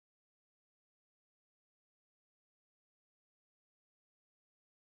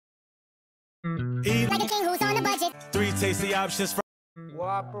Eat like a king who's on a budget. 3 tasty options for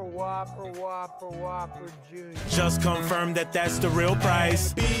Whopper, Whopper, Whopper, Whopper Jr. Just confirm that that's the real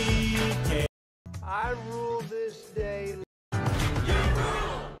price. BK. I rule this day.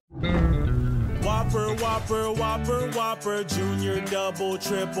 Whopper, Whopper, Whopper, Whopper, Junior, Double,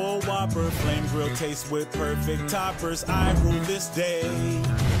 Triple, Whopper, Flame Grill taste with perfect toppers. I rule this day.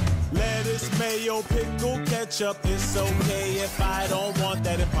 Lettuce, mayo, pickle, ketchup, it's okay if I don't want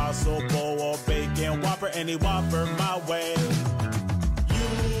that Impossible or bacon Whopper, any Whopper my way. You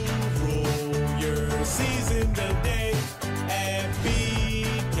rule your season today at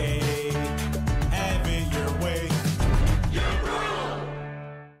BK, have it your way.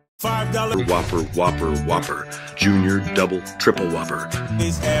 $5 Whopper, Whopper, Whopper, Junior, Double, Triple Whopper.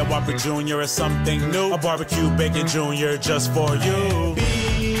 Please add Whopper Junior is something new. A barbecue bacon Junior just for you.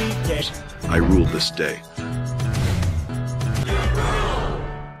 BK. I rule this day.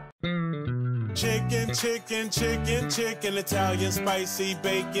 Chicken, chicken, chicken, chicken, Italian spicy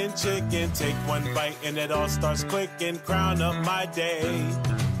bacon chicken. Take one bite and it all starts clicking. Crown up my day.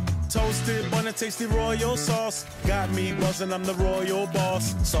 Toasted bun and tasty royal sauce. Got me buzzing, I'm the royal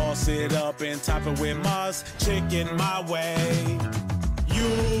boss. Sauce it up and top it with Mars. Chicken my way. You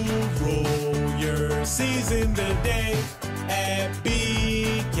rule your season today at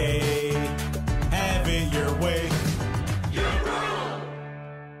BK. Have it your way.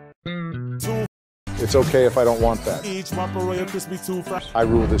 It's okay if I don't want that. Each Whopper Royal Crispy 2 fries. I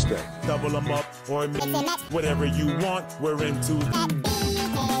rule this day. Double them up or mix and match. Whatever you want, we're into.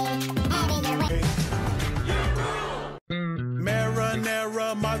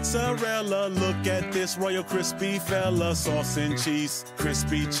 Marinara, mozzarella, look at this Royal Crispy fella. Sauce and cheese,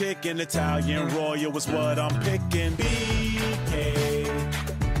 crispy chicken, Italian Royal is what I'm picking. BK,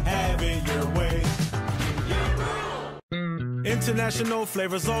 have it your way. International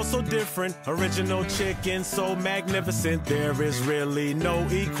flavors also different. Original chicken so magnificent. There is really no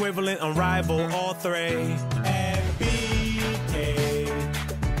equivalent. Unrivaled all three. At BK,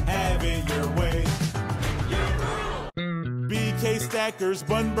 have it your way. BK stackers,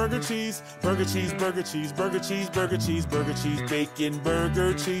 bun, burger, cheese, burger, cheese, burger, cheese, burger, cheese, burger, cheese, burger, cheese, bacon,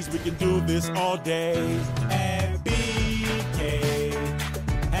 burger, cheese. We can do this all day. At BK,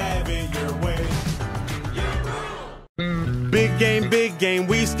 have it your way. Big game,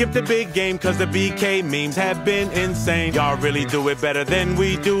 we skipped the big game cause the BK memes have been insane. Y'all really do it better than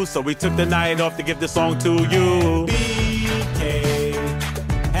we do, so we took the night off to give this song to you. BK,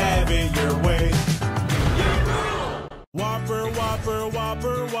 have it your way. Whopper, Whopper,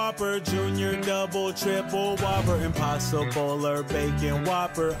 Whopper, Whopper, Junior, Double, Triple, Whopper, Impossible or Bacon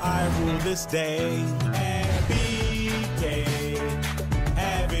Whopper, I rule this day. And BK,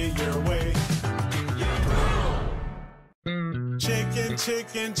 have it your way. Chicken,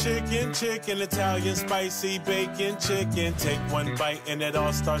 chicken, chicken, chicken, Italian spicy bacon chicken. Take one bite and it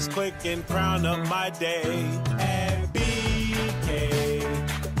all starts clicking. Crown up my day. And